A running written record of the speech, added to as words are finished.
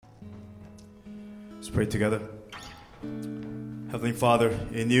Let's pray together. Heavenly Father,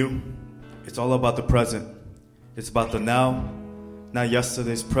 in you, it's all about the present. It's about the now, not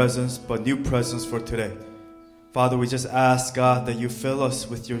yesterday's presence, but new presence for today. Father, we just ask, God, that you fill us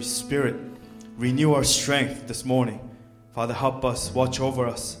with your Spirit. Renew our strength this morning. Father, help us, watch over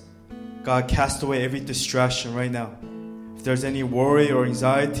us. God, cast away every distraction right now. If there's any worry or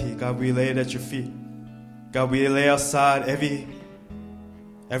anxiety, God, we lay it at your feet. God, we lay aside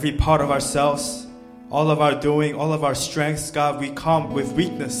every part of ourselves, all of our doing, all of our strengths. God, we come with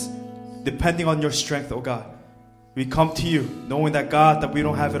weakness, depending on your strength, oh God. We come to you, knowing that, God, that we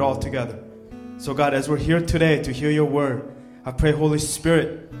don't have it all together. So God, as we're here today to hear your word, I pray, Holy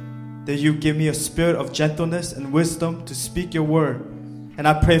Spirit, that you give me a spirit of gentleness and wisdom to speak your word. And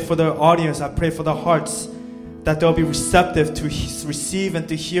I pray for the audience, I pray for the hearts, that they'll be receptive to receive and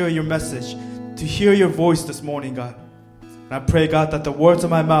to hear your message, to hear your voice this morning, God. And I pray, God, that the words of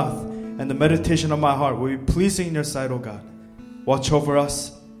my mouth and the meditation of my heart will be pleasing in your sight, oh God. Watch over us.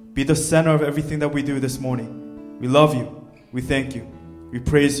 Be the center of everything that we do this morning. We love you. We thank you. We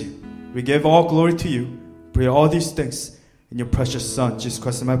praise you. We give all glory to you. Pray all these things in your precious Son, Jesus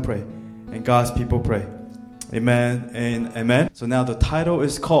Christ, I pray. And God's people pray. Amen and amen. So now the title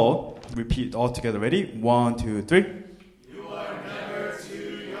is called, repeat all together. Ready? 1, 2, 3. You are never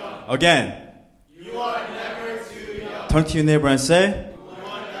too young. Again. You are never too young. Turn to your neighbor and say, You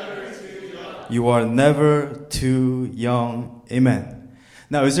are never too young. you are never too young. Amen.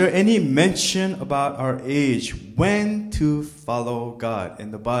 Now, is there any mention about our age, when to follow God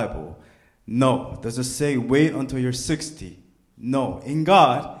in the Bible? No. Does it say wait until you're 60? No. In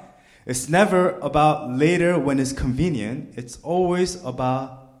God, it's never about later when it's convenient. It's always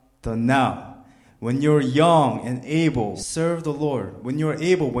about the now. When you're young and able, serve the Lord. When you're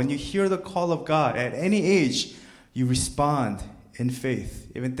able, when you hear the call of God at any age, you respond in faith.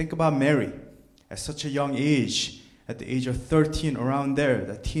 Even think about Mary at such a young age, at the age of 13, around there,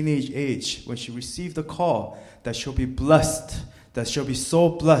 that teenage age, when she received the call that she'll be blessed, that she'll be so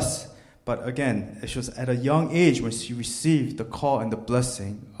blessed. But again, it was at a young age when she received the call and the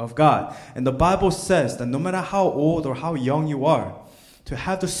blessing of God. And the Bible says that no matter how old or how young you are, to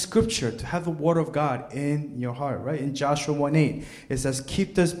have the scripture, to have the word of God in your heart, right? In Joshua 1:8, it says,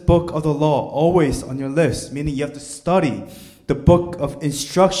 keep this book of the law always on your lips, meaning you have to study the book of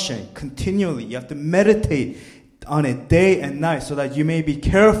instruction continually. You have to meditate on it day and night so that you may be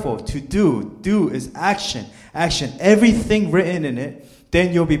careful to do. Do is action. Action. Everything written in it,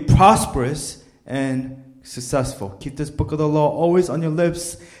 then you'll be prosperous and successful. Keep this book of the law always on your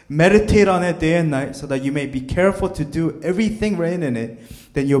lips. Meditate on it day and night so that you may be careful to do everything written in it.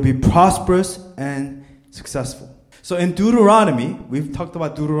 Then you'll be prosperous and successful. So in Deuteronomy, we've talked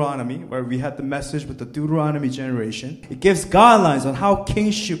about Deuteronomy, where we had the message with the Deuteronomy generation. It gives guidelines on how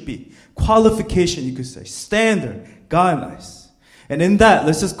kings should be. Qualification, you could say. Standard, guidelines. And in that,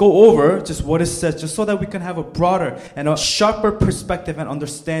 let's just go over just what it says, just so that we can have a broader and a sharper perspective and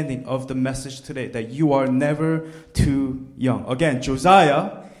understanding of the message today, that you are never too young. Again,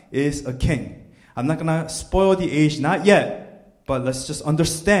 Josiah is a king. I'm not going to spoil the age, not yet, but let's just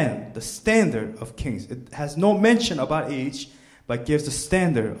understand the standard of kings. It has no mention about age, but gives the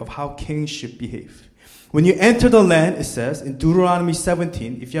standard of how kings should behave. When you enter the land, it says in Deuteronomy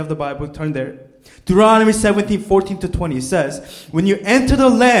 17, if you have the Bible, turn there. Deuteronomy 17, 14 to 20, it says, when you enter the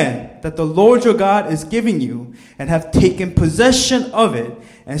land that the Lord your God is giving you and have taken possession of it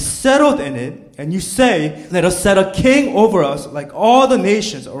and settled in it, and you say, let us set a king over us like all the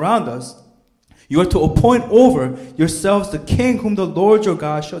nations around us, you are to appoint over yourselves the king whom the Lord your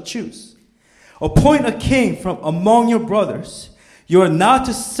God shall choose. Appoint a king from among your brothers. You are not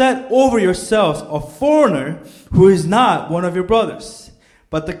to set over yourselves a foreigner who is not one of your brothers.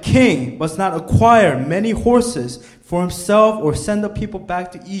 But the king must not acquire many horses for himself or send the people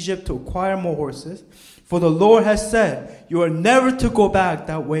back to Egypt to acquire more horses. For the Lord has said, you are never to go back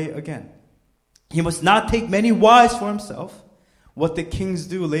that way again. He must not take many wives for himself. What did kings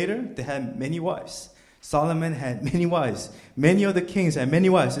do later? They had many wives. Solomon had many wives. Many of the kings had many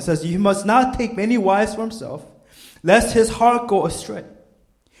wives. It says, you must not take many wives for himself, lest his heart go astray.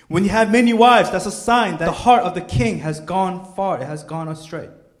 When you have many wives, that's a sign that the heart of the king has gone far. It has gone astray.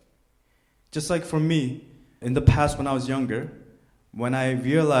 Just like for me, in the past when I was younger, when I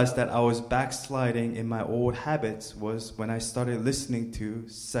realized that I was backsliding in my old habits was when I started listening to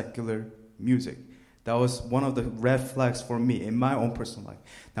secular music. That was one of the red flags for me in my own personal life.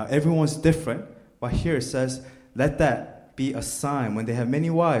 Now, everyone's different, but here it says, let that be a sign. When they have many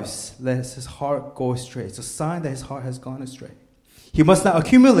wives, let his heart go astray. It's a sign that his heart has gone astray. He must not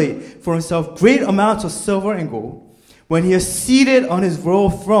accumulate for himself great amounts of silver and gold, When he is seated on his royal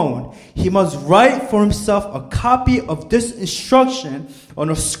throne, he must write for himself a copy of this instruction on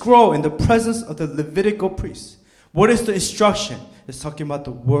a scroll in the presence of the Levitical priests. What is the instruction? It's talking about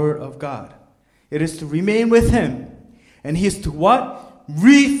the word of God. It is to remain with him. And he is to what?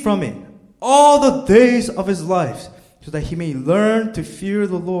 Read from it all the days of his life, so that he may learn to fear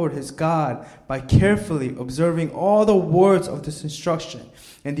the Lord his God by carefully observing all the words of this instruction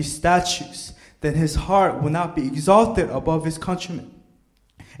and these statutes. Then his heart will not be exalted above his countrymen,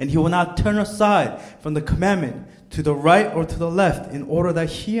 and he will not turn aside from the commandment to the right or to the left, in order that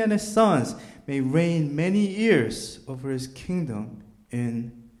he and his sons may reign many years over his kingdom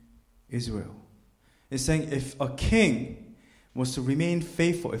in Israel. It's saying if a king was to remain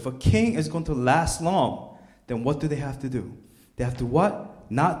faithful, if a king is going to last long, then what do they have to do? They have to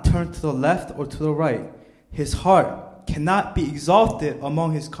what? Not turn to the left or to the right. His heart cannot be exalted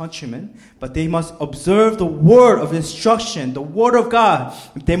among his countrymen, but they must observe the word of instruction, the word of God.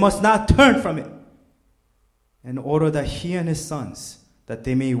 They must not turn from it, in order that he and his sons, that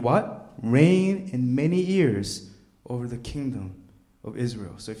they may what? Reign in many years over the kingdom of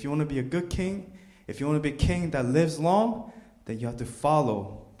Israel. So if you want to be a good king, if you want to be a king that lives long, then you have to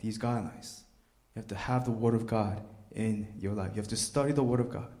follow these guidelines. You have to have the word of God in your life. You have to study the word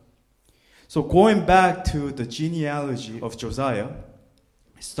of God. So going back to the genealogy of Josiah,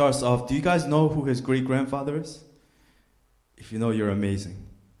 it starts off, do you guys know who his great-grandfather is? If you know, you're amazing.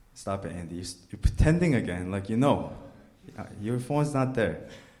 Stop it, Andy. You're pretending again like you know. Your phone's not there.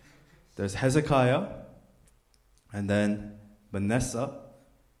 There's Hezekiah, and then Manasseh,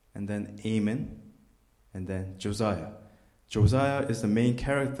 and then Amon, and then Josiah. Josiah is the main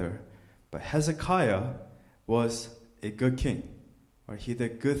character, but Hezekiah was a good king. He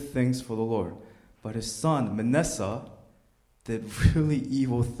did good things for the Lord. But his son, Manasseh, did really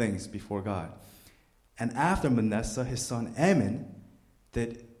evil things before God. And after Manasseh, his son Amon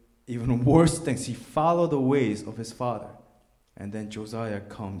did even worse things. He followed the ways of his father. And then Josiah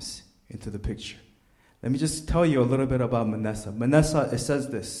comes into the picture. Let me just tell you a little bit about Manasseh. Manasseh, it says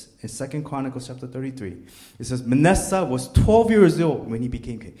this in 2 Chronicles chapter 33. It says, Manasseh was 12 years old when he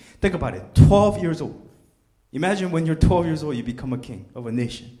became king. Think about it, 12 years old. Imagine when you're 12 years old, you become a king of a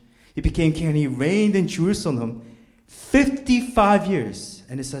nation. He became king and he reigned in Jerusalem 55 years.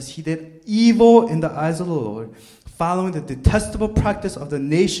 And it says he did evil in the eyes of the Lord, following the detestable practice of the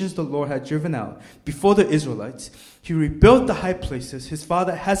nations the Lord had driven out before the Israelites. He rebuilt the high places his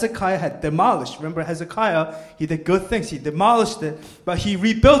father Hezekiah had demolished. Remember Hezekiah, he did good things. He demolished it, but he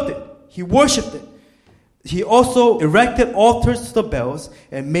rebuilt it. He worshipped it. He also erected altars to the Baals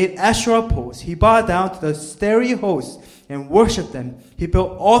and made Asherah poles. He bowed down to the starry hosts and worshipped them. He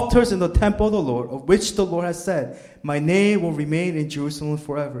built altars in the temple of the Lord, of which the Lord has said, my name will remain in Jerusalem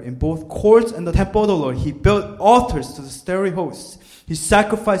forever. In both courts and the temple of the Lord, he built altars to the starry hosts. He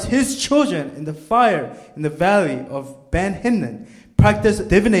sacrificed his children in the fire in the valley of Ben Hinnom, practiced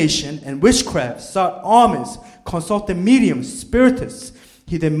divination and witchcraft, sought omens, consulted mediums, spiritists.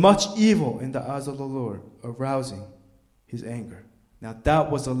 He did much evil in the eyes of the Lord, arousing his anger. Now that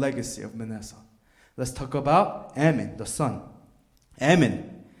was the legacy of Manasseh. Let's talk about Amon, the son.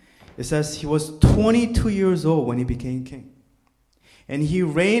 Amon, it says he was 22 years old when he became king. And he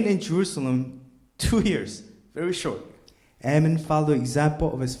reigned in Jerusalem 2 years, very short. Amon followed the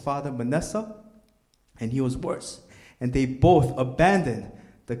example of his father Manasseh, and he was worse. And they both abandoned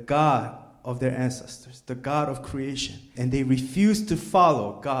the God of their ancestors, the God of creation. And they refused to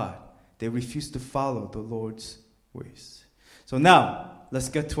follow God. They refused to follow the Lord's ways. So now, let's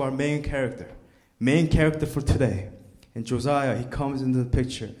get to our main character. Main character for today. And Josiah, he comes into the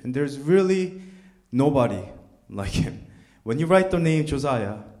picture. And there's really nobody like him. When you write the name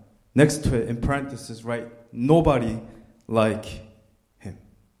Josiah, next to it, in parentheses, write nobody like him.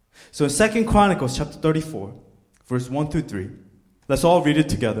 So in 2 Chronicles chapter 34, verse 1 through 3, let's all read it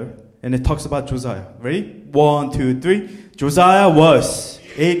together. And it talks about Josiah. Ready? 1, 2, 3. Josiah was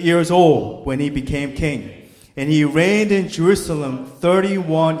 8 years old when he became king. And he reigned in Jerusalem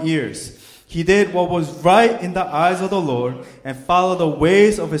 31 years. He did what was right in the eyes of the Lord and followed the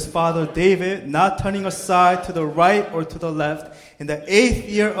ways of his father David, not turning aside to the right or to the left. In the 8th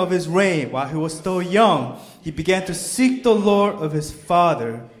year of his reign, while he was still young, he began to seek the Lord of his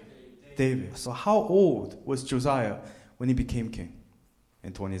father David. So how old was Josiah when he became king?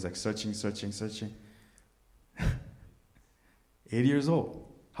 And 20 is like searching. 8 years old.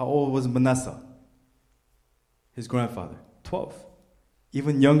 How old was Manasseh? His grandfather. 12.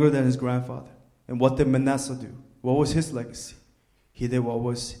 Even younger than his grandfather. And what did Manasseh do? What was his legacy? He did what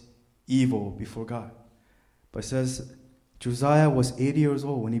was evil before God. But it says Josiah was 80 years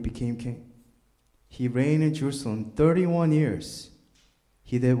old when he became king. He reigned in Jerusalem 31 years.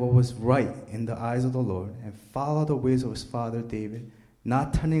 He did what was right in the eyes of the Lord and followed the ways of his father David,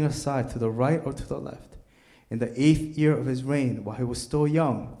 not turning aside to the right or to the left. In the 8th year of his reign, while he was still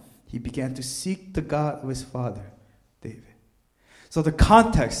young, he began to seek the God of his father David. So the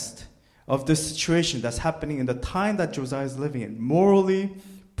context of this situation that's happening in the time that Josiah is living in, morally,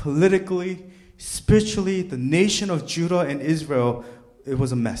 politically, spiritually, the nation of Judah and Israel, it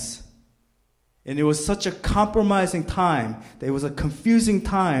was a mess. And it was such a compromising time, that it was a confusing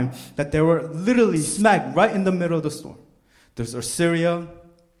time, that they were literally smack right in the middle of the storm. There's Assyria,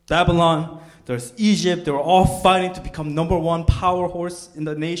 Babylon, there's Egypt. They were all fighting to become number one power horse in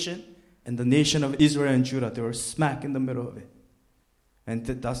the nation. And the nation of Israel and Judah, they were smack in the middle of it. And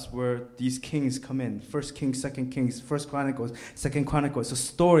that's where these kings come in. 1 Kings, 2 Kings, 1 Chronicles, 2 Chronicles. It's a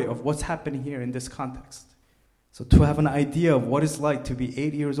story of what's happening here in this context. So to have an idea of what it's like to be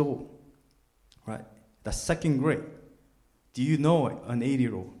 8 years old, right? That's second grade. Do you know an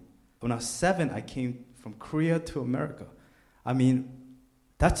 8-year-old? When I was 7, I came from Korea to America. I mean,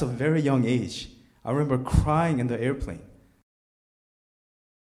 that's a very young age. I remember crying in the airplane.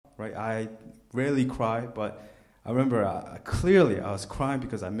 Right? I rarely cry, but I remember clearly I was crying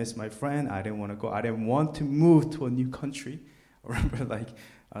because I missed my friend. I didn't want to go. I didn't want to move to a new country. I remember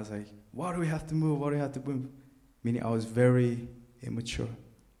I was like, why do we have to move? Why do we have to move? Meaning I was very immature.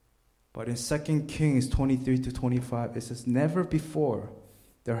 But in 2 Kings 23 to 25, it says, never before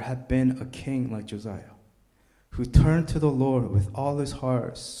there had been a king like Josiah, who turned to the Lord with all his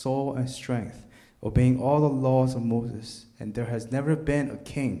heart, soul, and strength, obeying all the laws of Moses. And there has never been a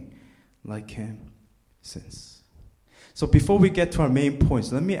king like him since. So before we get to our main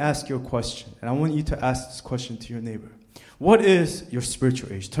points, let me ask you a question. And I want you to ask this question to your neighbor. What is your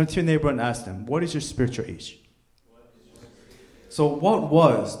spiritual age? Turn to your neighbor and ask them, what is your spiritual age? So what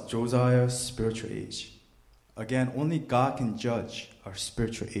was Josiah's spiritual age? Again, only God can judge our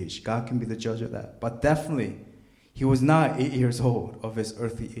spiritual age. God can be the judge of that. But definitely, he was not 8 years old of his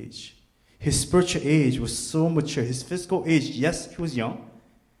earthly age. His spiritual age was so mature. His physical age, yes, he was young,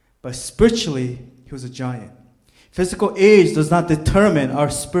 but spiritually, he was a giant. Physical age does not determine our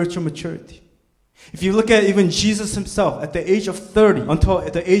spiritual maturity. If you look at even Jesus himself, at the age of 30 until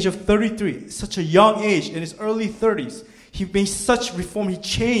at the age of 33, such a young age, in his early 30s, he made such reform. He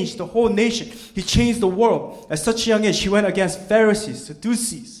changed the whole nation. He changed the world. At such a young age, he went against Pharisees,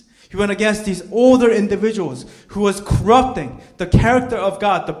 Sadducees. He went against these older individuals who was corrupting the character of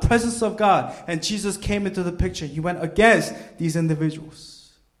God, the presence of God. And Jesus came into the picture. He went against these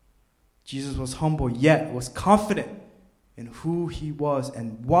individuals. Jesus was humble, yet was confident in who he was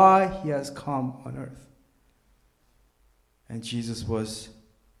and why he has come on earth. And Jesus was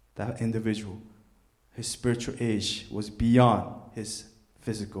that individual. His spiritual age was beyond his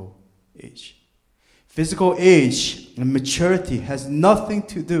physical age. Physical age and maturity has nothing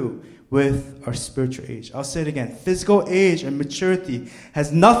to do with our spiritual age. I'll say it again. Physical age and maturity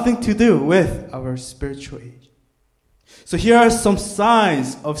has nothing to do with our spiritual age. So here are some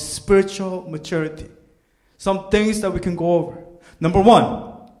signs of spiritual maturity. Some things that we can go over. Number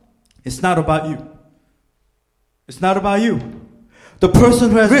one, it's not about you. It's not about you. The person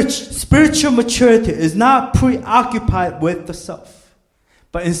who has rich spiritual maturity is not preoccupied with the self,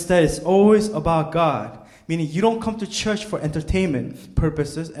 but instead it's always about God. Meaning you don't come to church for entertainment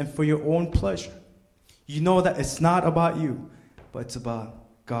purposes and for your own pleasure. You know that it's not about you, but it's about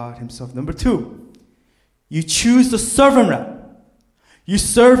God himself. Number two, you choose the servant route. You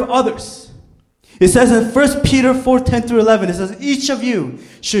serve others. It says in 1 Peter 4:10-11, it says, each of you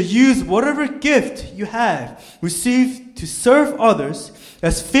should use whatever gift you have received to serve others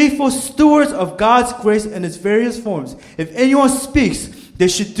as faithful stewards of God's grace in its various forms. If anyone speaks, they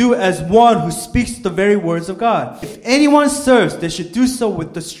should do as one who speaks the very words of God. If anyone serves, they should do so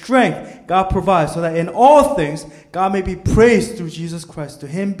with the strength God provides, so that in all things God may be praised through Jesus Christ. To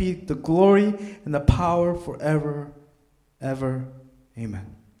him be the glory and the power forever, ever.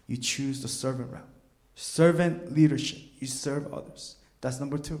 Amen. You choose the servant route. Servant leadership. You serve others. That's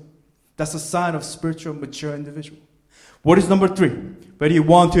number two. That's a sign of spiritual mature individual. What is number three? Ready?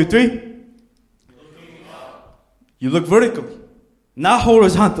 1, 2, 3. You look vertically, not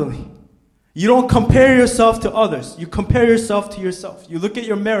horizontally. You don't compare yourself to others. You compare yourself to yourself. You look at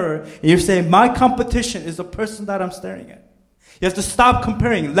your mirror and you say, my competition is the person that I'm staring at. You have to stop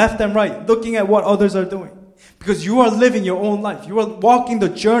comparing left and right, looking at what others are doing. Because you are living your own life. You are walking the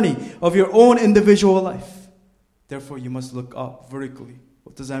journey of your own individual life. Therefore, you must look up vertically.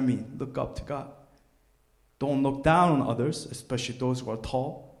 What does that mean? Look up to God. Don't look down on others, especially those who are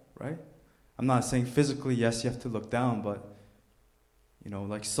tall, right? I'm not saying physically, yes, you have to look down, but,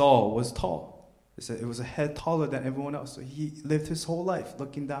 like Saul was tall. It said it was a head taller than everyone else. So he lived his whole life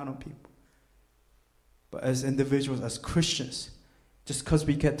looking down on people. But as individuals, as Christians, just because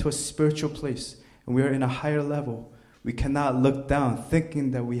we get to a spiritual place and we are in a higher level, we cannot look down thinking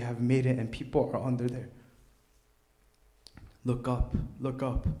that we have made it and people are under there. Look up, look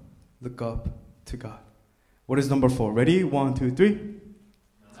up, look up to God. What is number 4? Ready? 1, 2, 3.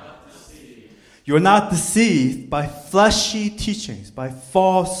 You are not deceived by fleshy teachings, by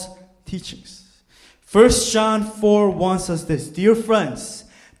false teachings. 1 John 4:1 says this, Dear friends,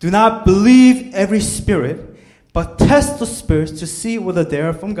 do not believe every spirit, but test the spirits to see whether they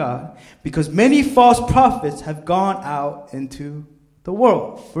are from God, because many false prophets have gone out into the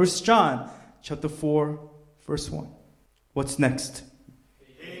world. 1 John chapter 4, verse 1. What's next?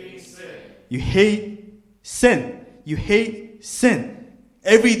 Hating sin. You hate sin. You hate sin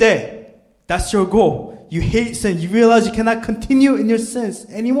every day. That's your goal. You hate sin. You realize you cannot continue in your sins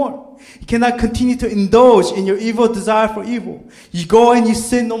anymore. You cannot continue to indulge in your evil desire for evil. You go and you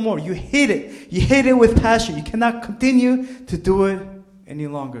sin no more. You hate it. You hate it with passion. You cannot continue to do it any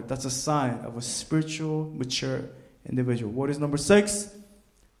longer. That's a sign of a spiritual, mature individual. What is number 6?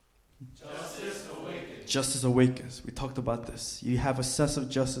 Justice awakens. We talked about this. You have a sense of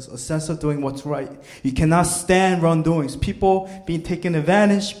justice, a sense of doing what's right. You cannot stand wrongdoings. People being taken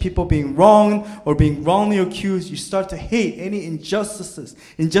advantage, people being wronged or being wrongly accused. You start to hate any injustices,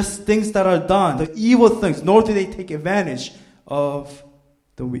 injustice things that are done, the evil things, nor do they take advantage of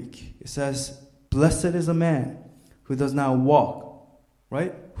the weak. It says, blessed is a man who does not walk,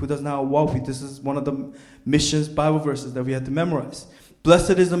 right? Who does not walk. This is one of the missions Bible verses that we had to memorize.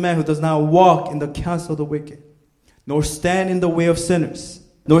 Blessed is the man who does not walk in the counsel of the wicked, nor stand in the way of sinners,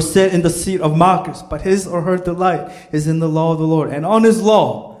 nor sit in the seat of mockers, but his or her delight is in the law of the Lord. And on his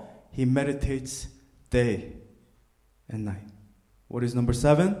law he meditates day and night. What is number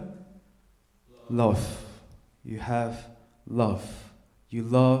 7? Love. You have love. You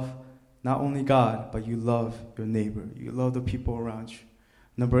love not only God, but you love your neighbor. You love the people around you.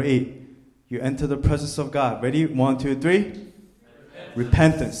 Number 8, you enter the presence of God. Ready? 1, 2, 3.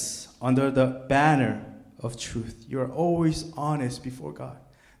 Repentance under the banner of truth. You are always honest before God.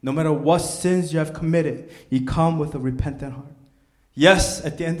 No matter what sins you have committed, you come with a repentant heart. Yes,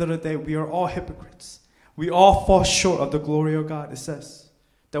 at the end of the day, we are all hypocrites. We all fall short of the glory of God. It says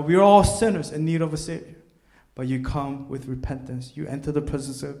that we are all sinners in need of a Savior. But you come with repentance. You enter the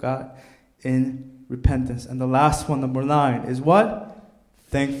presence of God in repentance. And the last one, number 9, is what?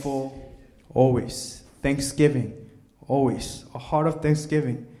 Thankful always. Thanksgiving. Always. A heart of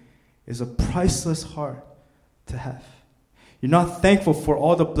thanksgiving is a priceless heart to have. You're not thankful for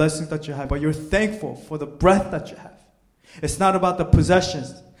all the blessings that you have, but you're thankful for the breath that you have. It's not about the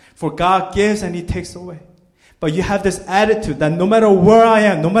possessions, for God gives and He takes away. But you have this attitude that no matter where I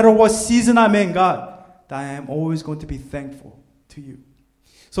am, no matter what season I'm in, God, that I am always going to be thankful to you.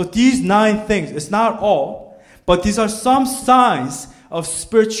 So these 9 things, it's not all, but these are some signs of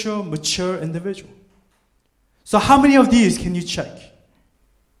spiritual, mature individual. So how many of these can you check?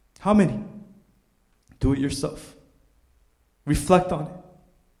 How many? Do it yourself. Reflect on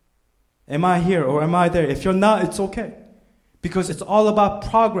it. Am I here or am I there? If you're not, it's okay. Because it's all about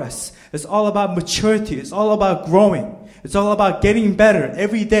progress. It's all about maturity. It's all about growing. It's all about getting better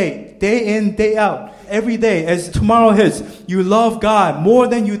every day in, day out. Every day, as tomorrow hits, you love God more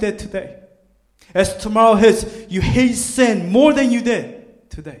than you did today. As tomorrow hits, you hate sin more than you did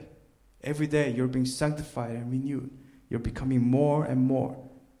today. Every day, you're being sanctified and renewed. You're becoming more and more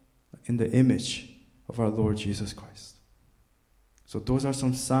in the image of our Lord Jesus Christ. So those are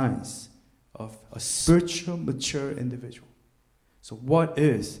some signs of a spiritual, mature individual. So what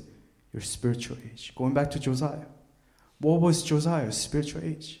is your spiritual age? Going back to Josiah. What was Josiah's spiritual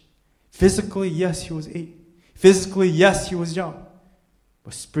age? Physically, yes, he was 8. Physically, yes, he was young.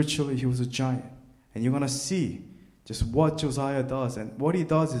 But spiritually, he was a giant. And you're going to see just what Josiah does. And what he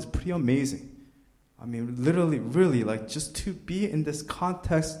does is pretty amazing. I mean, literally, really, like just to be in this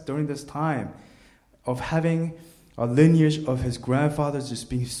context during this time of having a lineage of his grandfather just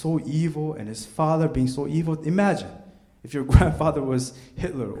being so evil and his father being so evil. Imagine if your grandfather was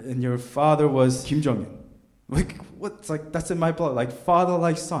Hitler and your father was Kim Jong-un. Like, what's like, that's in my blood. Like, father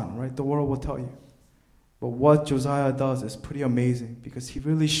like son, right? The world will tell you. But what Josiah does is pretty amazing because he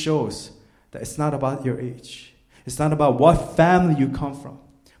really shows that it's not about your age. It's not about what family you come from,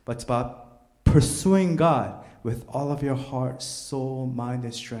 but it's about pursuing God with all of your heart, soul, mind,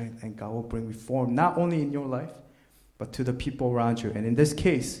 and strength, and God will bring reform, not only in your life, but to the people around you. And in this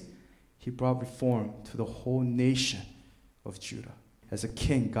case, he brought reform to the whole nation of Judah. As a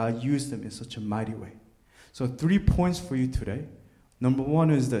king, God used him in such a mighty way. So 3 points for you today. Number one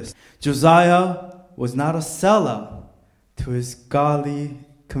is this. Josiah was not a sellout to his godly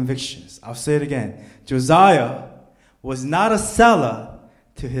convictions. I'll say it again. Josiah was not a sellout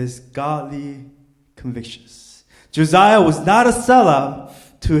to his godly convictions. Josiah was not a sellout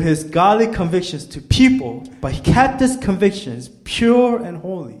to his godly convictions to people, but he kept his convictions pure and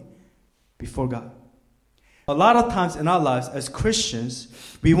holy before God. A lot of times in our lives as Christians,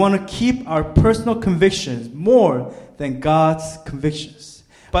 we want to keep our personal convictions more than God's convictions.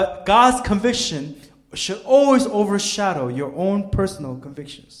 But God's conviction should always overshadow your own personal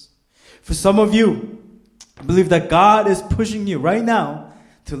convictions. For some of you, I believe that God is pushing you right now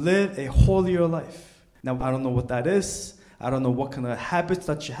to live a holier life. Now, I don't know what that is. I don't know what kind of habits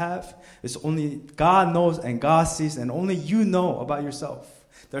that you have. It's only God knows and God sees, and only you know about yourself.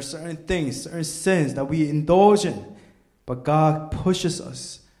 There are certain things, certain sins that we indulge in, but God pushes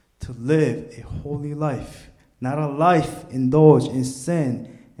us to live a holy life, not a life indulged in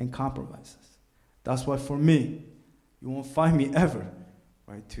sin and compromises. That's why for me, you won't find me ever,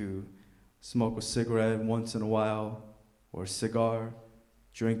 right, to smoke a cigarette once in a while, or a cigar,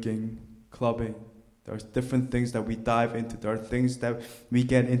 drinking, clubbing. There are different things that we dive into. There are things that we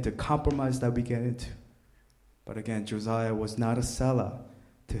get into, compromise that we get into. But again, Josiah was not a sellout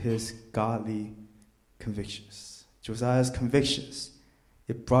to his godly convictions. Josiah's convictions,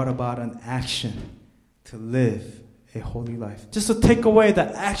 it brought about an action to live a holy life. Just to take away the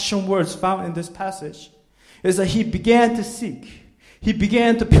action words found in this passage is that he began to seek. He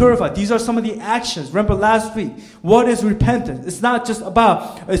began to purify. These are some of the actions. Remember last week, what is repentance? It's not just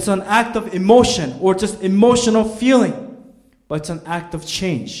it's an act of emotion or just emotional feeling, but it's an act of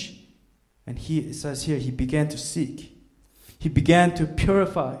change. And it says here, he began to seek. He began to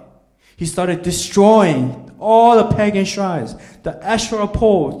purify. He started destroying all the pagan shrines, the Asherah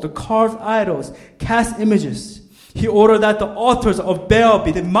poles, the carved idols, cast images. He ordered that the altars of Baal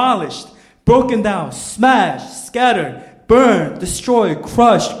be demolished, broken down, smashed, scattered, burned, destroyed,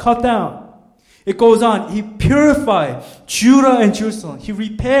 crushed, cut down. It goes on. He purified Judah and Jerusalem. He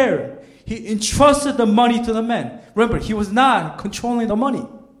repaired. He entrusted the money to the men. Remember, he was not controlling the money.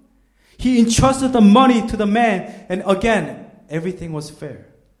 He entrusted the money to the man, and again, everything was fair.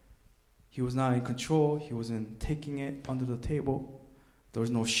 He was not in control. He wasn't taking it under the table. There was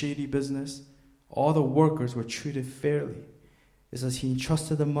no shady business. All the workers were treated fairly. It says he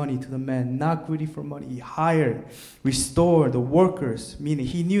entrusted the money to the man, not greedy for money. He hired, restored the workers, meaning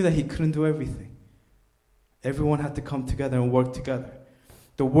he knew that he couldn't do everything. Everyone had to come together and work together.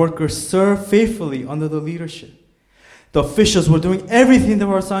 The workers served faithfully under the leadership. The officials were doing everything they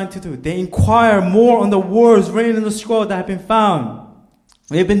were assigned to do. They inquired more on the words written in the scroll that had been found.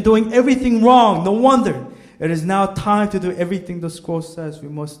 They've been doing everything wrong. No wonder. It is now time to do everything the scroll says we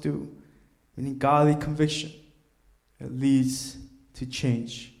must do. Meaning godly conviction. It leads to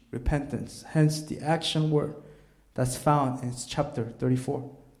change, repentance. Hence the action word that's found in chapter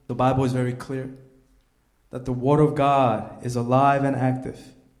 34. The Bible is very clear that the word of God is alive and active.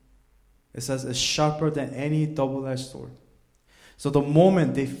 It says it's sharper than any double-edged sword. So the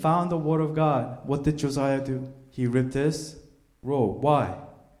moment they found the word of God, what did Josiah do? He ripped his robe. Why?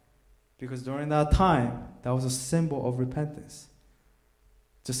 Because during that time, that was a symbol of repentance.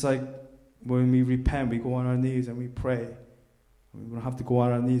 Just like when we repent, we go on our knees and we pray. We don't have to go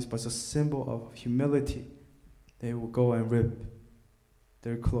on our knees, but it's a symbol of humility. They will go and rip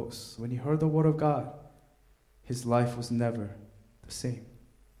their clothes. When he heard the word of God, his life was never the same.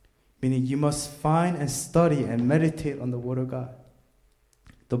 Meaning you must find and study and meditate on the word of God.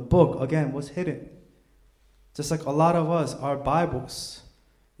 The book, again, was hidden. Just like a lot of us, our Bibles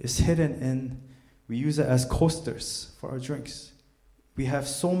is hidden and we use it as coasters for our drinks. We have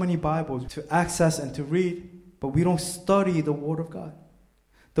so many Bibles to access and to read, but we don't study the word of God.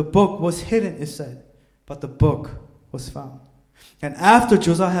 The book was hidden, it said, but the book was found. And after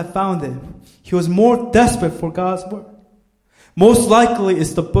Josiah had found it, he was more desperate for God's word. Most likely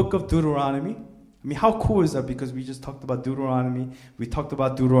it's the book of Deuteronomy. I mean, how cool is that? Because we just talked about Deuteronomy. We talked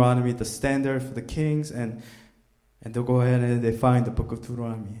about Deuteronomy, the standard for the kings, and they'll go ahead and they find the book of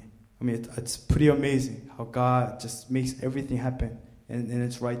Deuteronomy. I mean, it's pretty amazing how God just makes everything happen in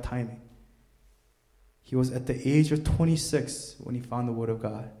its right timing. He was at the age of 26 when he found the word of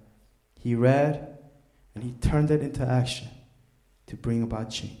God. He read and he turned it into action to bring about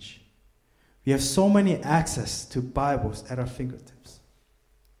change. We have so many access to Bibles at our fingertips.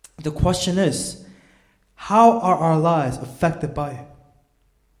 The question is, how are our lives affected by it?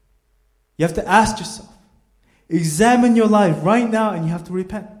 You have to ask yourself. Examine your life right now and you have to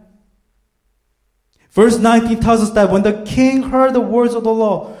repent. Verse 19 tells us that when the king heard the words of the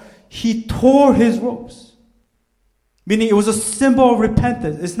law, he tore his robes. Meaning it was a symbol of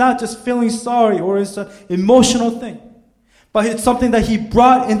repentance. It's not just feeling sorry or it's an emotional thing. But it's something that he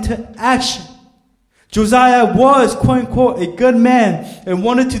brought into action. Josiah was, quote unquote, a good man and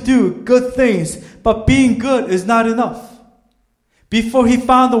wanted to do good things. But being good is not enough. Before he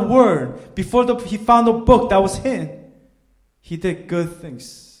found the word, he found the book that was hidden, he did good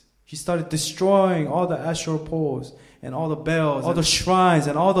things. He started destroying all the Asherah poles and all the bells, all the shrines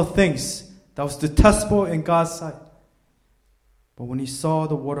and all the things that was detestable in God's sight. But when he saw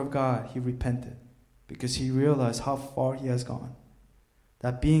the word of God, he repented because he realized how far he has gone.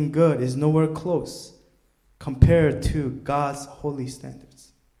 That being good is nowhere close compared to God's holy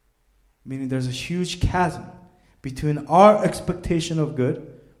standards. Meaning there's a huge chasm between our expectation of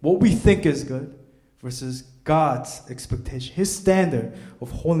good, what we think is good, versus God's expectation, his standard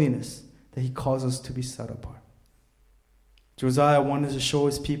of holiness that he calls us to be set apart. Josiah wanted to show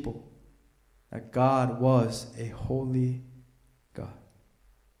his people that God was a holy God.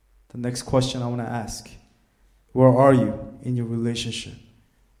 The next question I want to ask, where are you in your relationship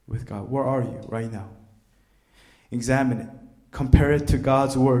with God? Where are you right now? Examine it. Compare it to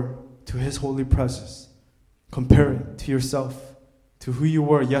God's word, to his holy presence. Compare it to yourself, to who you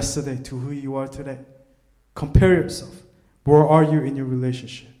were yesterday, to who you are today. Compare yourself. Where are you in your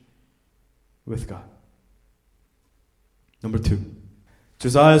relationship with God? Number 2,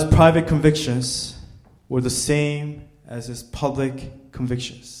 Josiah's private convictions were the same as his public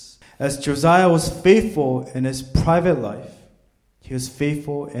convictions. As Josiah was faithful in his private life, he was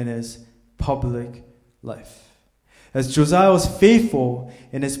faithful in his public life. As Josiah was faithful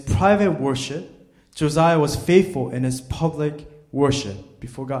in his private worship, Josiah was faithful in his public worship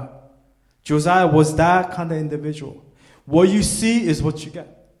before God. Josiah was that kind of individual. What you see is what you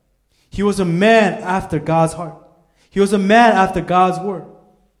get. He was a man after God's heart. He was a man after God's word.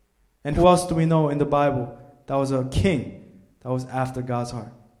 And who else do we know in the Bible that was a king that was after God's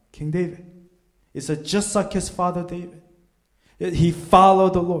heart? King David. It said just like his father David. He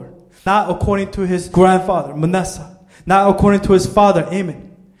followed the Lord. Not according to his grandfather Manasseh. Not according to his father Amon.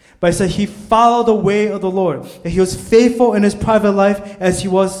 But it said he followed the way of the Lord. That he was faithful in his private life as he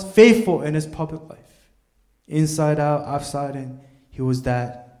was faithful in his public life. Inside out, outside in, he was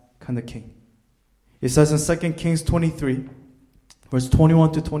that kind of king. It says in 2 Kings 23, verse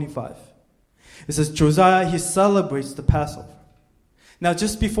 21 to 25. It says, Josiah, he celebrates the Passover. Now,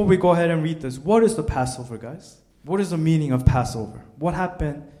 just before we go ahead and read this, what is the Passover, guys? What is the meaning of Passover? What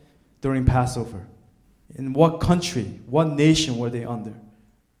happened during Passover? In what country, what nation were they under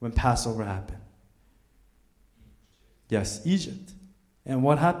when Passover happened? Yes, Egypt. And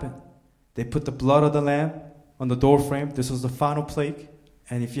what happened? They put the blood of the lamb on the doorframe. This was the final plague.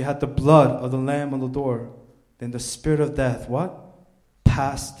 And if you had the blood of the lamb on the door, then the spirit of death, what?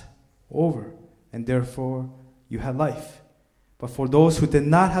 Passed over. And therefore, you had life. But for those who did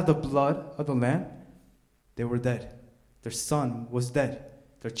not have the blood of the lamb, they were dead. Their son was dead.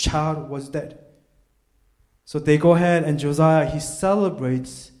 Their child was dead. So they go ahead and Josiah, he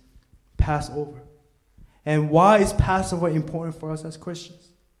celebrates Passover. And why is Passover important for us as Christians?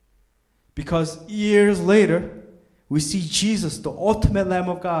 Because years later, we see Jesus, the ultimate Lamb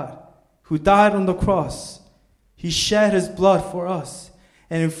of God, who died on the cross. He shed his blood for us.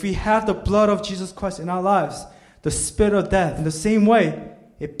 And if we have the blood of Jesus Christ in our lives, the spirit of death, in the same way,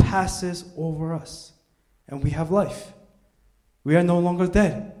 it passes over us. And we have life. We are no longer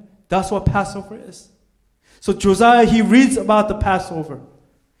dead. That's what Passover is. So Josiah, he reads about the Passover.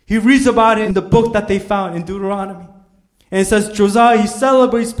 He reads about it in the book that they found in Deuteronomy. And it says Josiah, he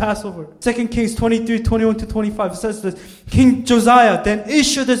celebrates Passover. 2 Kings 23, 21 to 25. It says this, King Josiah then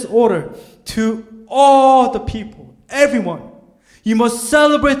issued this order to all the people, everyone. You must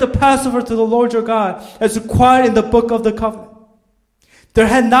celebrate the Passover to the Lord your God as required in the book of the covenant. There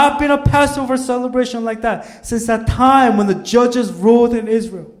had not been a Passover celebration like that since that time when the judges ruled in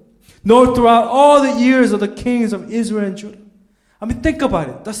Israel, nor throughout all the years of the kings of Israel and Judah. I mean, think about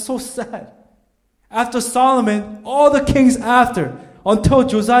it. That's so sad. After Solomon, all the kings after, until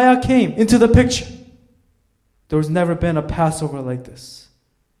Josiah came into the picture, there was never been a Passover like this.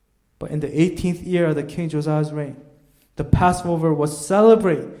 But in the 18th year of the King Josiah's reign, the Passover was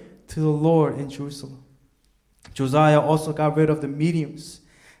celebrated to the Lord in Jerusalem. Josiah also got rid of the mediums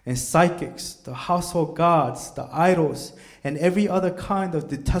and psychics, the household gods, the idols, and every other kind of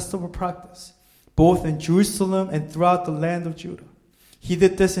detestable practice, both in Jerusalem and throughout the land of Judah. He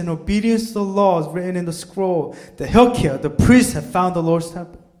did this in obedience to the laws written in the scroll that Hilkiah, the priest, had found the Lord's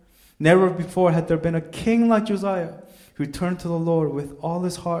temple. Never before had there been a king like Josiah who turned to the Lord with all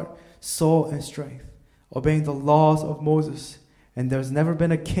his heart, soul, and strength, obeying the laws of Moses. And there's never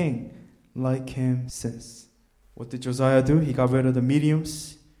been a king like him since. What did Josiah do? He got rid of the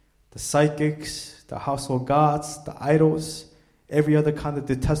mediums, the psychics, the household gods, the idols, every other kind of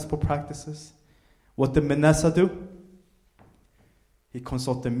detestable practices. What did Manasseh do? He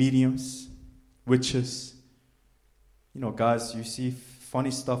consulted mediums, witches. You know, guys, you see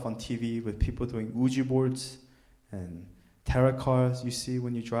funny stuff on TV with people doing Ouija boards and tarot cards. You see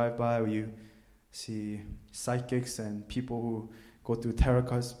when you drive by, or you see psychics and people who go through tarot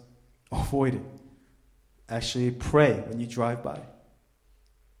cards. Avoid it. Actually pray when you drive by.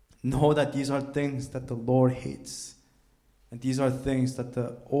 Know that these are things that the Lord hates. And these are things that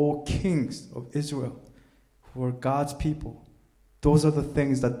the old kings of Israel, who were God's people, those are the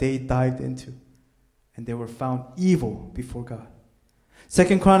things that they dived into. And they were found evil before God.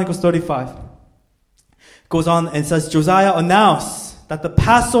 2 Chronicles 35 goes on and says, Josiah announced that the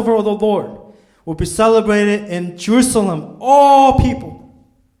Passover of the Lord will be celebrated in Jerusalem, all people.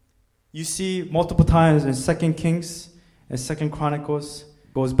 You see multiple times in 2 Kings and 2 Chronicles,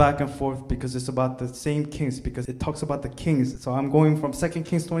 goes back and forth because it's about the same kings, because it talks about the kings. So I'm going from 2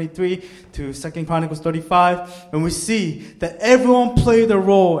 Kings 23 to 2 Chronicles 35, and we see that everyone played their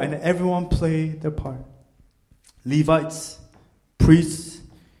role and everyone played their part. Levites, priests,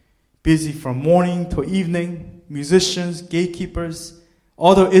 busy from morning to evening, musicians, gatekeepers,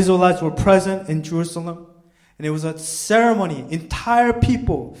 all the Israelites were present in Jerusalem. And it was a ceremony. Entire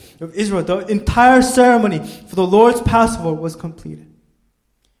people of Israel, the entire ceremony for the Lord's Passover was completed.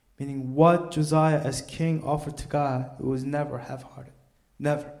 Meaning what Josiah as king offered to God, it was never half-hearted.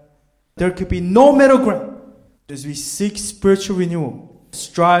 Never. There could be no middle ground. As we seek spiritual renewal,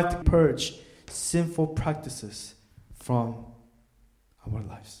 strive to purge sinful practices from our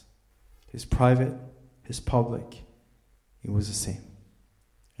lives. His private, his public, it was the same.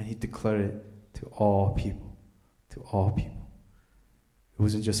 And he declared it to all people. To all people. It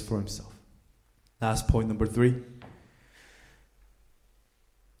wasn't just for himself. Last point, number 3.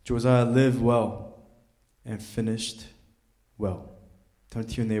 Josiah lived well and finished well. Turn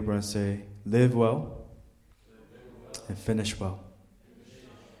to your neighbor and say, live well and finish well.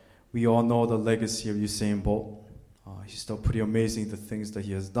 We all know the legacy of Usain Bolt. He's still pretty amazing, the things that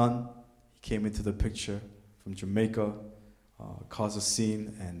he has done. He came into the picture from Jamaica, caused a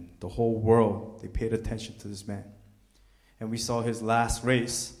scene, and the whole world, they paid attention to this man. And we saw his last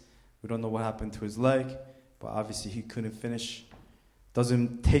race. We don't know what happened to his leg, but obviously he couldn't finish.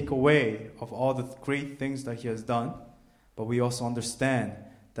 Doesn't take away of all the great things that he has done, but we also understand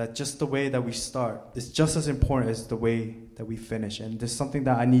that just the way that we start is just as important as the way that we finish. And there's something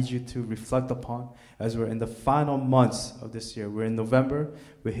that I need you to reflect upon as we're in the final months of this year. We're in November,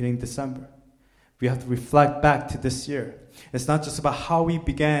 we're hitting December. We have to reflect back to this year. It's not just about how we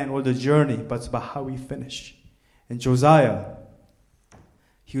began or the journey, but it's about how we finish. And Josiah,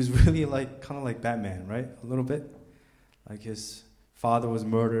 he was really kind of like Batman, right? A little bit. Like his father was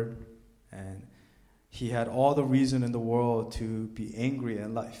murdered, and he had all the reason in the world to be angry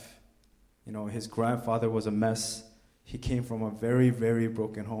in life. You know, his grandfather was a mess. He came from a very, very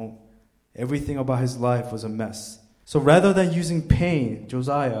broken home. Everything about his life was a mess. So rather than using pain,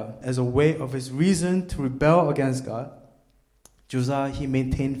 Josiah, as a way of his reason to rebel against God, Josiah, he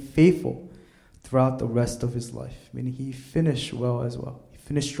maintained faithful throughout the rest of his life. Meaning he finished well as well. He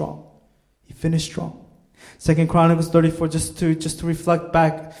finished strong. He finished strong. 2 Chronicles 34, just to reflect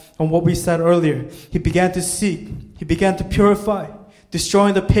back on what we said earlier. He began to seek. He began to purify,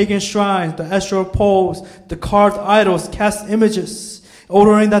 destroying the pagan shrines, the Asherah poles, the carved idols, cast images,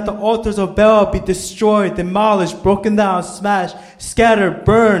 ordering that the altars of Baal be destroyed, demolished, broken down, smashed, scattered,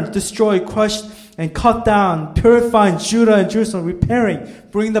 burned, destroyed, crushed, and cut down, purifying Judah and Jerusalem, repairing,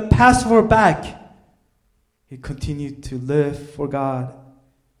 bringing the Passover back. He continued to live for God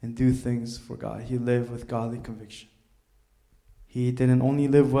and do things for God. He lived with godly conviction. He didn't only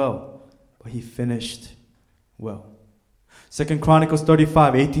live well, but he finished well. 2 Chronicles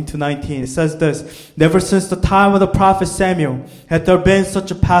 35, 18 to 19, it says this: Never since the time of the prophet Samuel had there been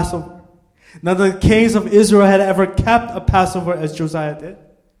such a Passover. None of the kings of Israel had ever kept a Passover as Josiah did,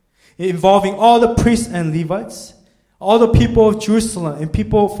 involving all the priests and Levites, all the people of Jerusalem, and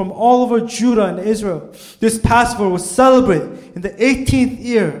people from all over Judah and Israel. This Passover was celebrated in the 18th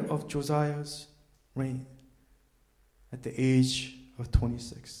year of Josiah's reign, at the age of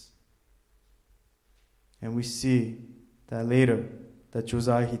 26. And we see that later, that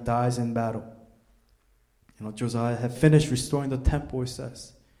Josiah, he dies in battle. You know, Josiah had finished restoring the temple, it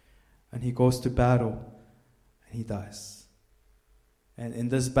says. And he goes to battle, and he dies. And in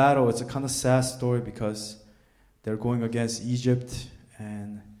this battle, it's a kind of sad story because they're going against Egypt,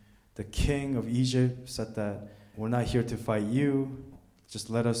 and the king of Egypt said that, we're not here to fight you, just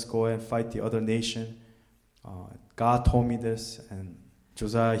let us go and fight the other nation. God told me this, and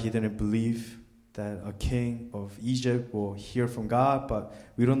Josiah, he didn't believe that a king of Egypt will hear from God, but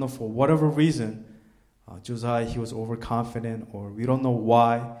we don't know for whatever reason, Josiah, he was overconfident, or we don't know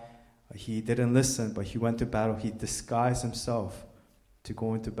why he didn't listen, but he went to battle. He disguised himself to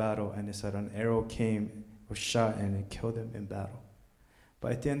go into battle, and it said an arrow came, was shot, and it killed him in battle.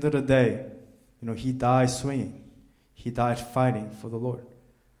 But at the end of the day, he died swinging. He died fighting for the Lord.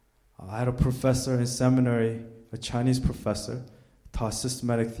 I had a professor in seminary, a Chinese professor, taught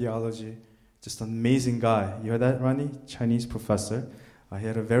systematic theology, just an amazing guy. You heard that, Ronnie? Chinese professor. He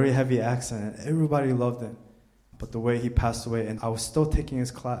had a very heavy accent, and everybody loved him. But the way he passed away, and I was still taking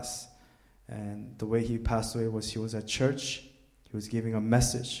his class, and the way he passed away was he was at church, he was giving a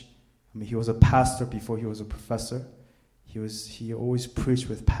message. He was a pastor before he was a professor. He always preached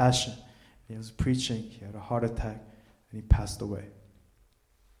with passion. He was preaching, he had a heart attack, and he passed away.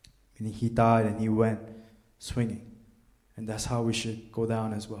 And he died, and he went swinging. And that's how we should go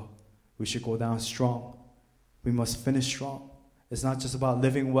down as well. We should go down strong. We must finish strong. It's not just about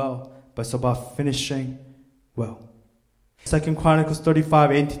living well, but it's about finishing well. 2 Chronicles 35,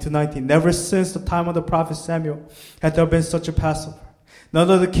 18-19. Never since the time of the prophet Samuel had there been such a Passover. None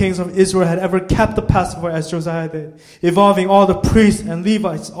of the kings of Israel had ever kept the Passover as Josiah did, involving all the priests and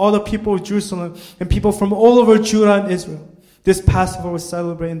Levites, all the people of Jerusalem, and people from all over Judah and Israel. This Passover was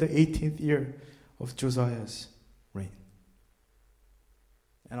celebrated in the 18th year of Josiah's reign.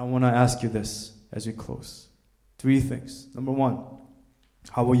 And I want to ask you this as we close. 3 things. Number 1,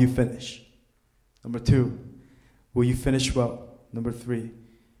 how will you finish? Number 2, will you finish well? Number 3,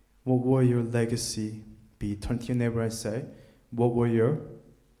 what will your legacy be? Turn to your neighbor and say, what will your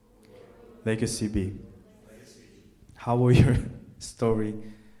legacy be? How will your story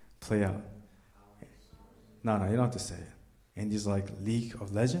play out? No, you don't have to say it. Andy's like, League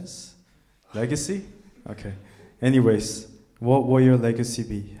of Legends? Legacy? Okay. Anyways, what will your legacy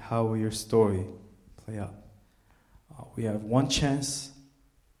be? How will your story play out? We have one chance,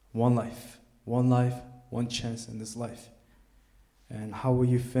 one life. One life, one chance in this life. And how will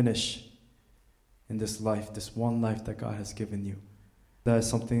you finish in this life, this one life that God has given you? That is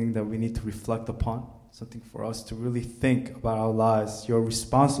something that we need to reflect upon, something for us to really think about our lives. You're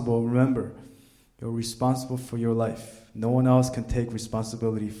responsible, remember, you're responsible for your life. No one else can take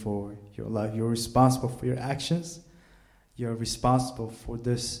responsibility for your life. You're responsible for your actions. You're responsible for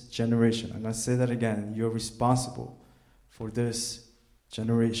this generation. I'm going to say that again. You're responsible for this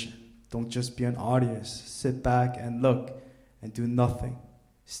generation. Don't just be an audience. Sit back and look and do nothing.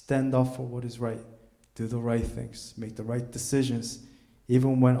 Stand up for what is right. Do the right things. Make the right decisions,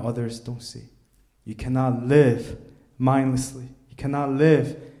 even when others don't see. You cannot live mindlessly. You cannot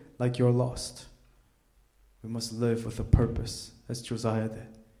live like you're lost. We must live with a purpose, as Josiah did.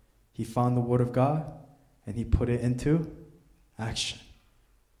 He found the word of God, and he put it into action.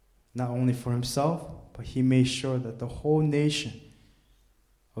 Not only for himself, but he made sure that the whole nation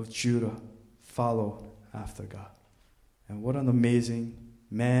of Judah followed after God. And what an amazing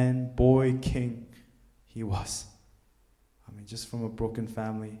man, boy, king he was. Just from a broken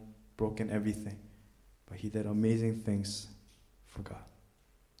family, broken everything. But he did amazing things for God.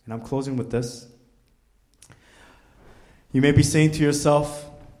 And I'm closing with this. You may be saying to yourself,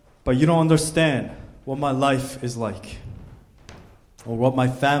 but you don't understand what my life is like, or what my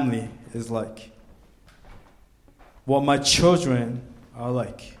family is like, what my children are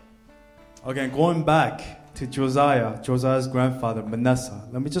like. Again, going back to Josiah's grandfather, Manasseh.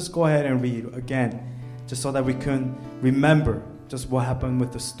 Let me just go ahead and read again, just so that we can remember just what happened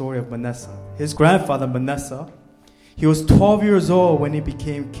with the story of Manasseh. His grandfather, Manasseh, he was 12 years old when he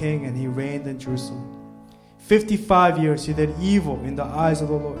became king, and he reigned in Jerusalem. 55 years he did evil in the eyes of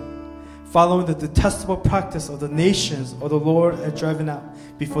the Lord, following the detestable practice of the nations of the Lord had driven out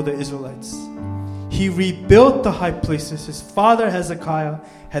before the Israelites. He rebuilt the high places his father Hezekiah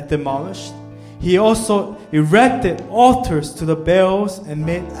had demolished. He also erected altars to the Baals and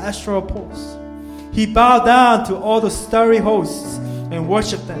made Asherah poles. He bowed down to all the starry hosts and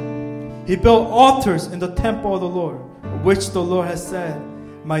worshipped them. He built altars in the temple of the Lord, which the Lord has said,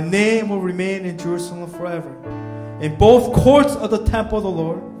 my name will remain in Jerusalem forever. In both courts of the temple of the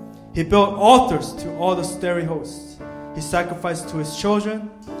Lord, he built altars to all the starry hosts. He sacrificed to his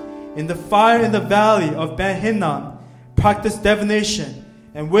children. In the fire in the valley of Ben Hinnom, practiced divination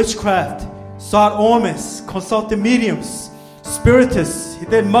and witchcraft, sought omens, consulted mediums, spiritists. He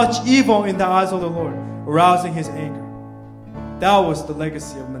did much evil in the eyes of the Lord, arousing his anger. That was the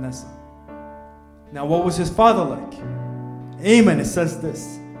legacy of Manasseh. Now, what was his father like? Amon, it says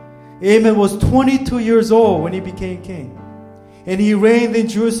this. Amon was 22 years old when he became king, and he reigned in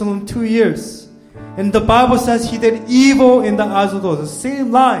Jerusalem 2 years. And the Bible says he did evil in the eyes of the Lord. The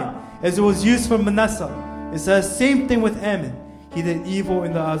same line as it was used for Manasseh. It says same thing with Ammon. He did evil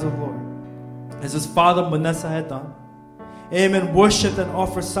in the eyes of the Lord, as his father Manasseh had done. Ammon worshipped and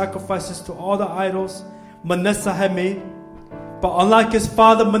offered sacrifices to all the idols Manasseh had made. But unlike his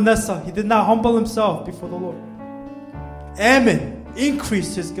father Manasseh, he did not humble himself before the Lord. Ammon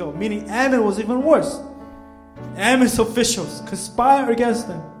increased his guilt, meaning Ammon was even worse. Ammon's officials conspired against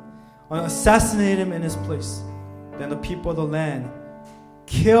him and assassinated him in his place. Then the people of the land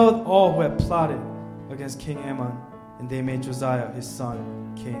killed all who had plotted against King Ammon, and they made Josiah, his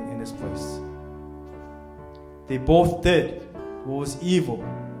son, king in his place. They both did what was evil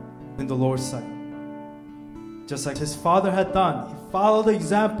in the Lord's sight. Just like his father had done, he followed the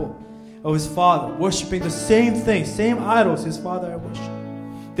example of his father, worshiping the same thing, same idols his father had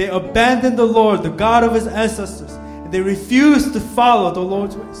worshipped. They abandoned the Lord, the God of his ancestors, and they refused to follow the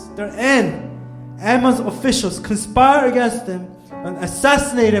Lord's ways. Their end, Ammon's officials conspired against him and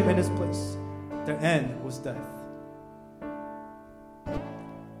assassinated him in his place. Their end was death.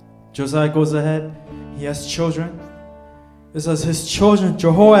 Josiah goes ahead. He has children. It says his children,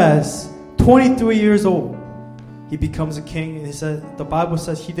 Jehoaz, 23 years old, he becomes a king. And he said, the Bible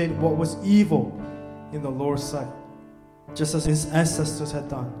says he did what was evil in the Lord's sight, just as his ancestors had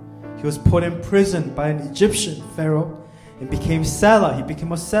done. He was put in prison by an Egyptian pharaoh and became Salah. He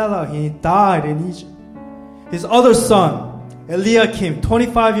became a Salah. He died in Egypt. His other son, Eliakim,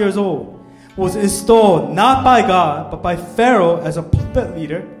 25 years old, was installed not by God but by Pharaoh as a puppet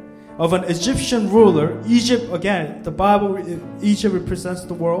leader of an Egyptian ruler. Egypt, again, the Bible, Egypt represents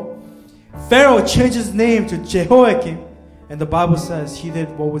the world. Pharaoh changed his name to Jehoiakim, and the Bible says he did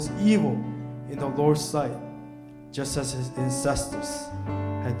what was evil in the Lord's sight, just as his ancestors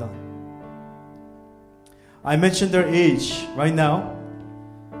had done. I mentioned their age right now,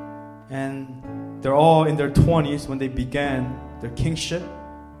 and they're all in their 20s when they began their kingship,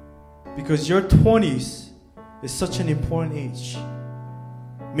 because your 20s is such an important age.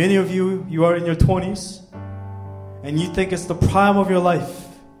 Many of you are in your 20s, and you think it's the prime of your life,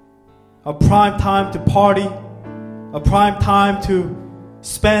 a prime time to party, a prime time to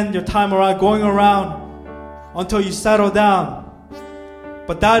spend your time around, going around until you settle down.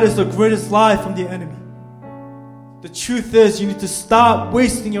 But that is the greatest lie from the enemy. The truth is, you need to stop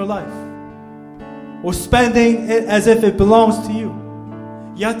wasting your life or spending it as if it belongs to you.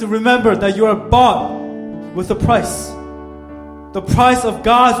 You have to remember that you are bought with a price. The price of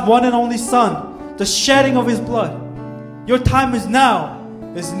God's one and only Son, the shedding of his blood. Your time is now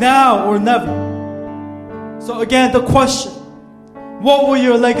or never. So again, the question, what will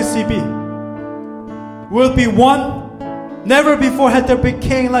your legacy be? Will it be one? Never before had there been a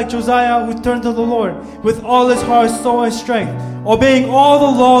king like Josiah who turned to the Lord with all his heart, soul, and strength, obeying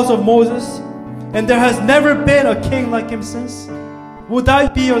all the laws of Moses. And there has never been a king like him since. Will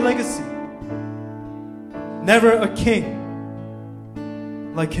that be your legacy? Never a king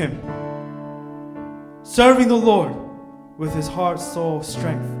like him, serving the Lord with his heart, soul,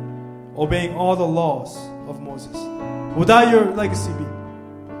 strength, obeying all the laws of Moses. Will that your legacy be?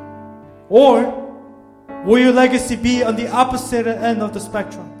 Or will your legacy be on the opposite end of the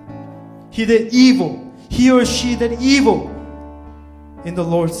spectrum? He did evil. He or she did evil in the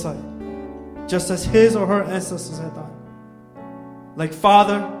Lord's sight, just as his or her ancestors had done. Like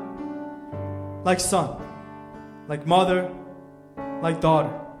father, like son, like mother, like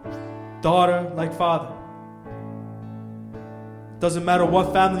daughter, daughter like father. Doesn't matter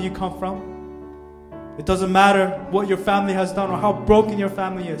what family you come from. It doesn't matter what your family has done or how broken your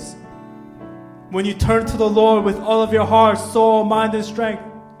family is. When you turn to the Lord with all of your heart, soul, mind, and strength,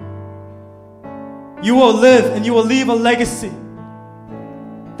 you will live and you will leave a legacy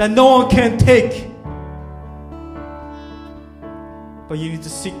that no one can take. But you need to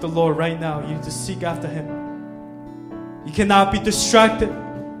seek the Lord right now. You need to seek after him. You cannot be distracted.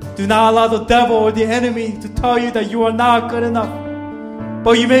 Do not allow the devil or the enemy to tell you that you are not good enough.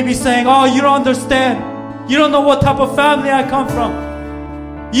 But you may be saying, oh, you don't understand. You don't know what type of family I come from.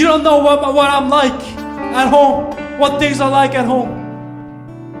 You don't know what I'm like at home, what things are like at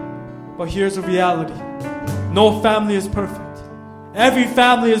home. But here's the reality. No family is perfect. Every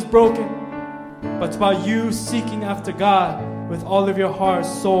family is broken. But it's about you seeking after God with all of your heart,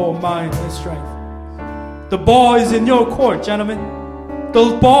 soul, mind, and strength. The ball is in your court, gentlemen.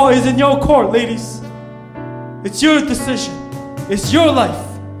 The ball is in your court, ladies. It's your decision. It's your life.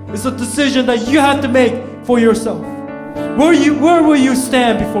 It's a decision that you have to make for yourself. Where will you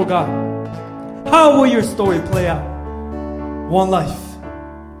stand before God? How will your story play out? One life.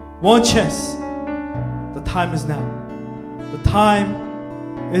 One chance. The time is now. The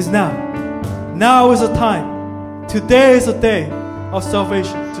time is now. Now is a time. Today is a day of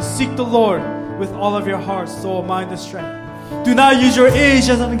salvation. To seek the Lord with all of your heart, soul, mind, and strength. Do not use your age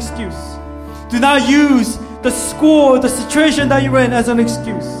as an excuse. Do not use the school, the situation that you're in as an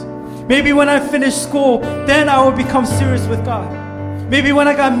excuse. Maybe when I finish school, then I will become serious with God. Maybe when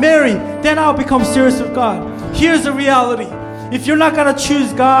I got married, then I'll become serious with God. Here's the reality. If you're not going to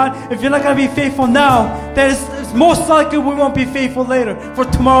choose God, if you're not going to be faithful now, then it's most likely we won't be faithful later. For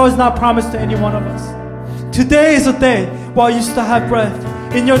tomorrow is not promised to any one of us. Today is a day while you still have breath.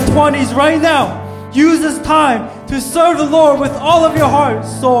 In your 20s right now, use this time to serve the Lord with all of your heart,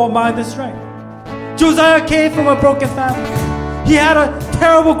 soul, mind, and strength. Josiah came from a broken family. He had a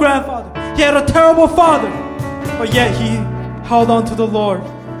terrible grandfather. He had a terrible father. But yet he held on to the Lord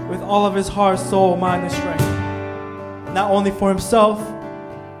with all of his heart, soul, mind, and strength. Not only for himself,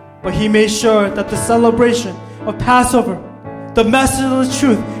 but he made sure that the celebration of Passover, the message of the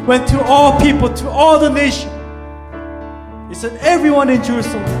truth, went to all people, to all the nation. He said everyone in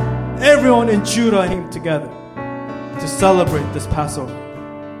Jerusalem, everyone in Judah came together to celebrate this Passover.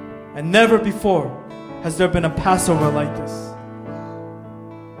 And never before has there been a Passover like this.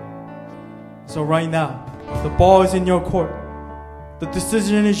 So right now, the ball is in your court. The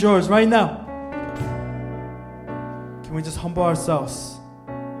decision is yours right now. Can we just humble ourselves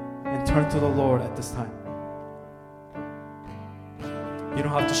and turn to the Lord at this time? You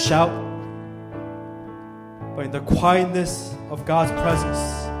don't have to shout, but in the quietness of God's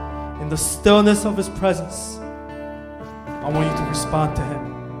presence, in the stillness of His presence, I want you to respond to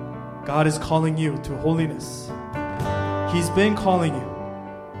Him. God is calling you to holiness. He's been calling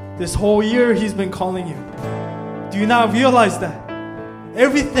you. This whole year He's been calling you. Do you not realize that?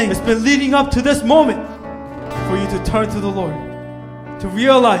 Everything has been leading up to this moment for you to turn to the Lord, to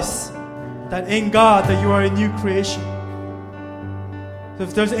realize that in God that you are a new creation. So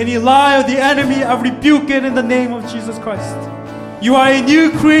if there's any lie of the enemy, I rebuke it in the name of Jesus Christ. You are a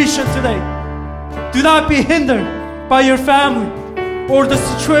new creation today. Do not be hindered by your family or the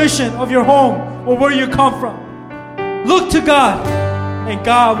situation of your home or where you come from. Look to God, and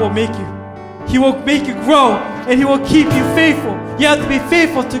God will make you. He will make you grow, and He will keep you faithful. You have to be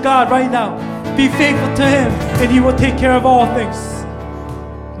faithful to God right now. Be faithful to Him, and He will take care of all things.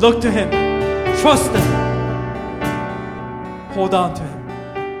 Look to Him. Trust Him. Hold on to Him.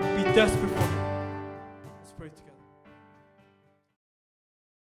 Be desperate for Him.